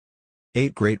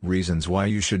8 Great Reasons Why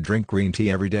You Should Drink Green Tea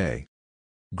Every Day.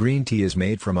 Green tea is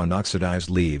made from unoxidized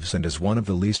leaves and is one of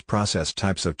the least processed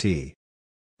types of tea.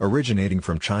 Originating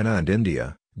from China and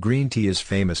India, green tea is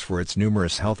famous for its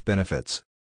numerous health benefits.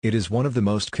 It is one of the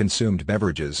most consumed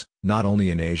beverages, not only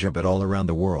in Asia but all around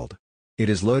the world. It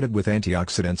is loaded with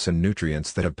antioxidants and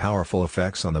nutrients that have powerful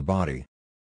effects on the body.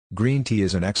 Green tea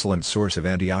is an excellent source of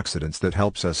antioxidants that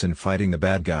helps us in fighting the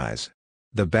bad guys.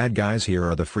 The bad guys here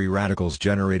are the free radicals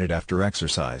generated after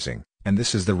exercising, and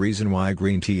this is the reason why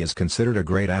green tea is considered a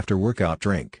great after-workout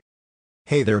drink.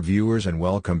 Hey there viewers, and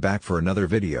welcome back for another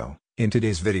video. In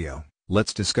today's video,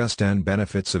 let's discuss 10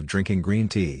 benefits of drinking green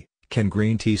tea. Can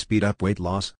green tea speed up weight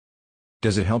loss?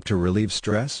 Does it help to relieve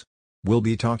stress? We'll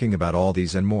be talking about all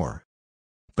these and more.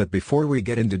 But before we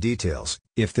get into details,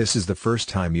 if this is the first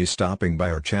time you stopping by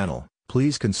our channel,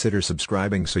 please consider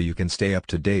subscribing so you can stay up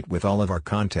to date with all of our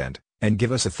content, and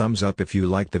give us a thumbs up if you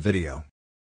liked the video.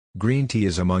 Green tea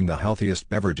is among the healthiest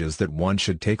beverages that one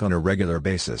should take on a regular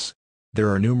basis. There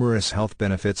are numerous health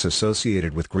benefits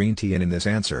associated with green tea, and in this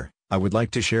answer, I would like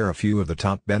to share a few of the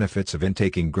top benefits of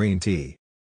intaking green tea.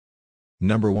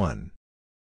 Number 1.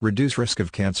 Reduce risk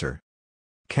of cancer.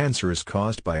 Cancer is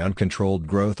caused by uncontrolled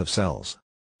growth of cells.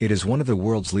 It is one of the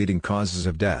world's leading causes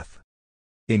of death.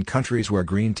 In countries where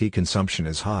green tea consumption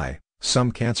is high,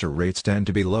 some cancer rates tend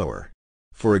to be lower.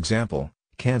 For example,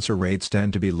 cancer rates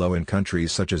tend to be low in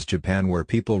countries such as Japan, where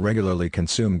people regularly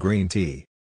consume green tea.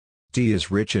 Tea is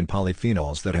rich in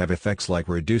polyphenols that have effects like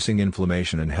reducing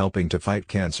inflammation and helping to fight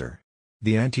cancer.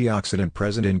 The antioxidant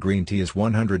present in green tea is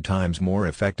 100 times more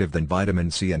effective than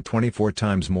vitamin C and 24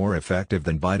 times more effective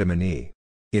than vitamin E.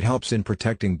 It helps in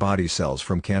protecting body cells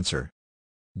from cancer.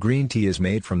 Green tea is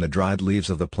made from the dried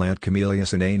leaves of the plant Camellia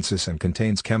sinensis and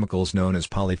contains chemicals known as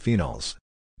polyphenols.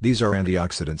 These are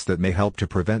antioxidants that may help to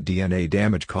prevent DNA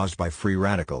damage caused by free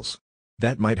radicals.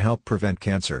 That might help prevent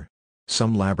cancer.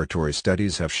 Some laboratory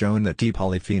studies have shown that tea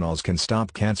polyphenols can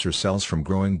stop cancer cells from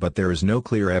growing, but there is no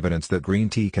clear evidence that green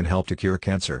tea can help to cure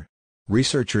cancer.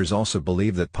 Researchers also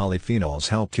believe that polyphenols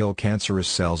help kill cancerous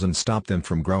cells and stop them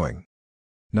from growing.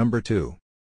 Number 2.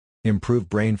 Improve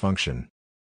brain function.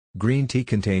 Green tea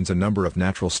contains a number of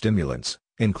natural stimulants,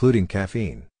 including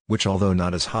caffeine, which although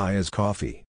not as high as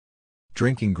coffee.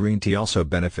 Drinking green tea also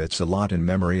benefits a lot in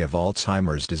memory of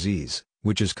Alzheimer's disease,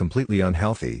 which is completely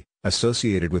unhealthy,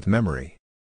 associated with memory.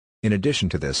 In addition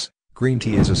to this, green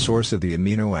tea is a source of the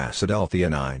amino acid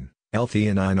L-theanine.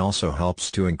 L-theanine also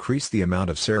helps to increase the amount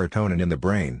of serotonin in the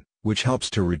brain, which helps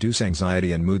to reduce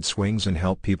anxiety and mood swings and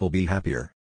help people be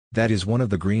happier. That is one of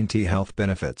the green tea health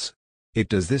benefits. It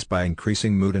does this by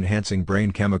increasing mood-enhancing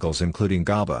brain chemicals including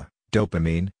GABA,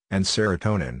 dopamine, and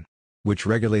serotonin, which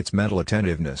regulates mental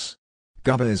attentiveness.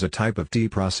 GABA is a type of tea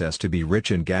processed to be rich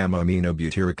in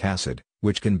gamma-aminobutyric acid,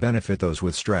 which can benefit those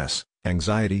with stress,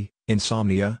 anxiety,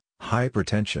 insomnia,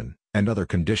 hypertension, and other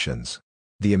conditions.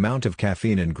 The amount of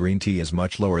caffeine in green tea is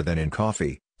much lower than in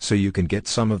coffee, so you can get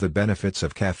some of the benefits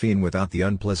of caffeine without the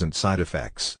unpleasant side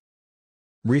effects.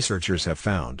 Researchers have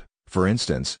found, for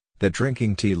instance, that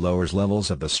drinking tea lowers levels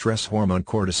of the stress hormone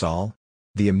cortisol,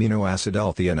 the amino acid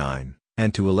L-theanine,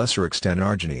 and to a lesser extent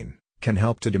arginine, can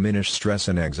help to diminish stress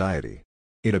and anxiety.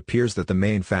 It appears that the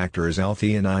main factor is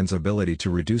L-theanine's ability to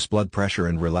reduce blood pressure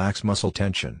and relax muscle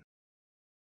tension.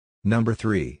 Number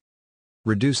 3.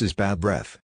 Reduces bad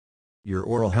breath. Your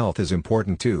oral health is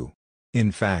important too.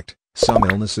 In fact, some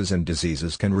illnesses and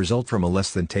diseases can result from a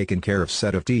less than taken care of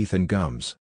set of teeth and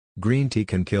gums. Green tea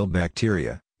can kill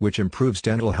bacteria, which improves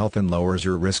dental health and lowers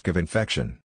your risk of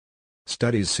infection.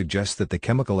 Studies suggest that the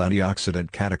chemical antioxidant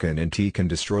catechin in tea can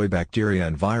destroy bacteria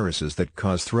and viruses that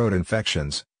cause throat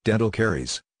infections, dental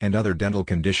caries, and other dental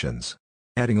conditions.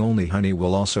 Adding only honey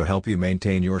will also help you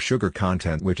maintain your sugar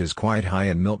content, which is quite high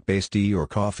in milk-based tea or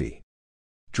coffee.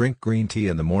 Drink green tea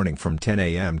in the morning from 10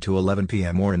 a.m. to 11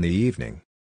 p.m. or in the evening.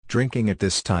 Drinking at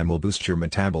this time will boost your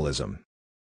metabolism.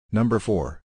 Number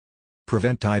 4.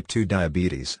 Prevent type 2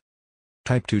 diabetes.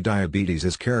 Type 2 diabetes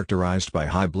is characterized by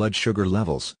high blood sugar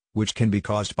levels, which can be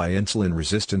caused by insulin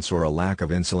resistance or a lack of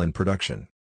insulin production.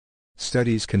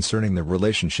 Studies concerning the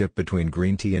relationship between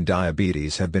green tea and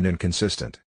diabetes have been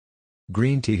inconsistent.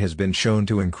 Green tea has been shown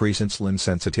to increase insulin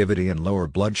sensitivity and lower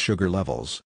blood sugar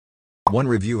levels. One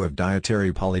review of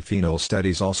dietary polyphenol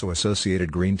studies also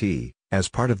associated green tea, as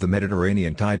part of the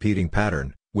Mediterranean type eating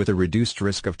pattern, with a reduced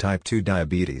risk of type 2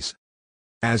 diabetes.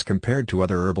 As compared to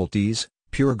other herbal teas,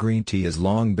 pure green tea has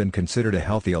long been considered a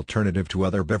healthy alternative to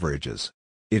other beverages.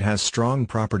 It has strong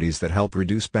properties that help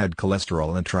reduce bad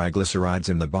cholesterol and triglycerides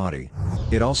in the body.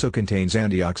 It also contains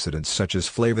antioxidants such as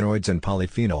flavonoids and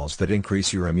polyphenols that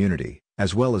increase your immunity,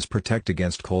 as well as protect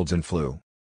against colds and flu.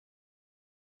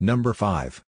 Number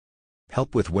 5.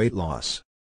 Help with weight loss.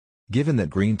 Given that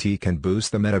green tea can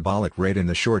boost the metabolic rate in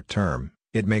the short term,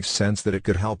 it makes sense that it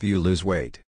could help you lose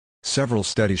weight. Several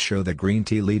studies show that green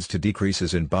tea leads to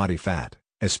decreases in body fat,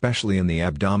 especially in the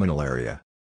abdominal area.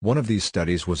 One of these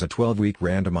studies was a 12-week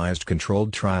randomized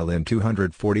controlled trial in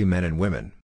 240 men and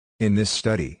women. In this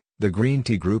study, the green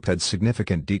tea group had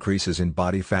significant decreases in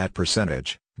body fat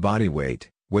percentage, body weight,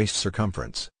 waist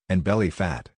circumference, and belly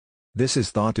fat. This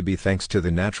is thought to be thanks to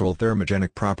the natural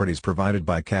thermogenic properties provided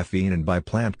by caffeine and by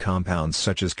plant compounds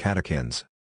such as catechins.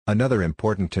 Another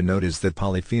important to note is that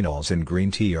polyphenols in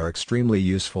green tea are extremely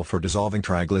useful for dissolving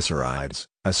triglycerides,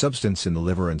 a substance in the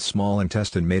liver and small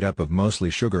intestine made up of mostly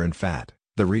sugar and fat,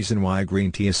 the reason why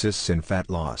green tea assists in fat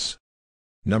loss.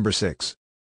 Number 6.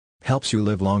 Helps you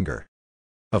live longer.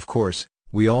 Of course,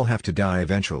 we all have to die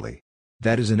eventually.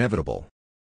 That is inevitable.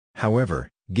 However,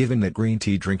 given that green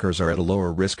tea drinkers are at a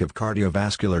lower risk of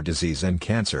cardiovascular disease and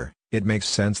cancer, it makes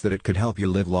sense that it could help you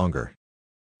live longer.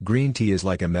 Green tea is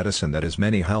like a medicine that has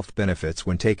many health benefits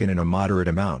when taken in a moderate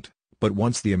amount, but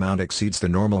once the amount exceeds the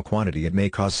normal quantity it may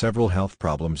cause several health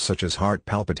problems such as heart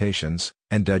palpitations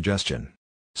and digestion.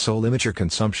 So limit your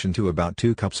consumption to about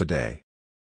 2 cups a day.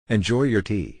 Enjoy your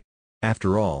tea.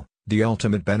 After all, the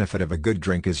ultimate benefit of a good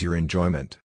drink is your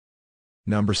enjoyment.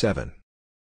 Number 7.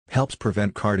 Helps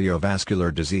prevent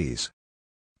cardiovascular disease.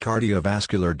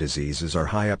 Cardiovascular diseases are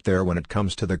high up there when it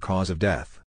comes to the cause of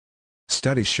death.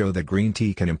 Studies show that green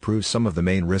tea can improve some of the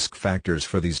main risk factors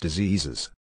for these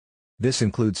diseases. This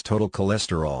includes total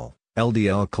cholesterol,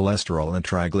 LDL cholesterol and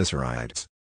triglycerides.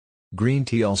 Green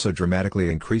tea also dramatically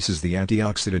increases the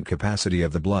antioxidant capacity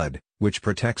of the blood, which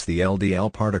protects the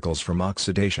LDL particles from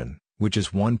oxidation, which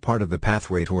is one part of the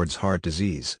pathway towards heart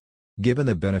disease. Given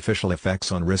the beneficial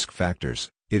effects on risk factors,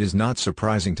 it is not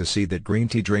surprising to see that green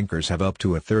tea drinkers have up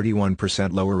to a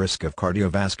 31% lower risk of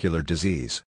cardiovascular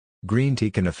disease. Green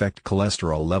tea can affect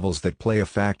cholesterol levels that play a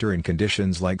factor in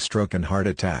conditions like stroke and heart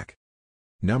attack.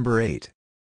 Number 8.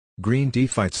 Green tea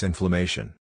fights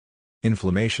inflammation.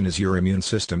 Inflammation is your immune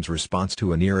system's response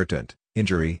to an irritant,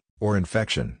 injury, or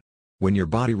infection. When your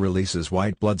body releases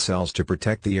white blood cells to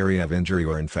protect the area of injury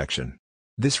or infection.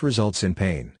 This results in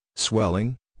pain,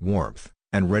 swelling, warmth,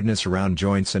 and redness around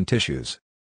joints and tissues.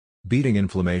 Beating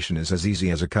inflammation is as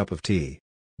easy as a cup of tea.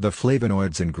 The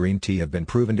flavonoids in green tea have been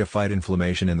proven to fight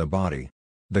inflammation in the body.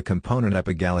 The component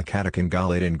epigallocatechin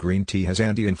gallate in green tea has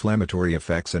anti-inflammatory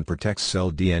effects and protects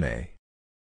cell DNA.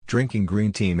 Drinking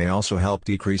green tea may also help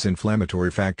decrease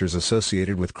inflammatory factors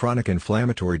associated with chronic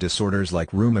inflammatory disorders like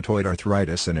rheumatoid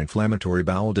arthritis and inflammatory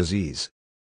bowel disease.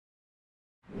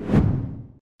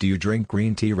 Do you drink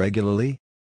green tea regularly?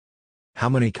 How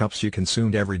many cups you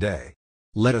consumed every day?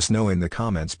 Let us know in the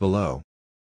comments below.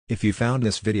 If you found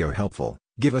this video helpful,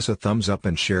 give us a thumbs up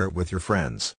and share it with your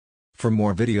friends. For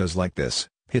more videos like this,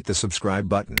 hit the subscribe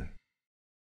button.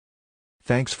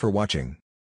 Thanks for watching.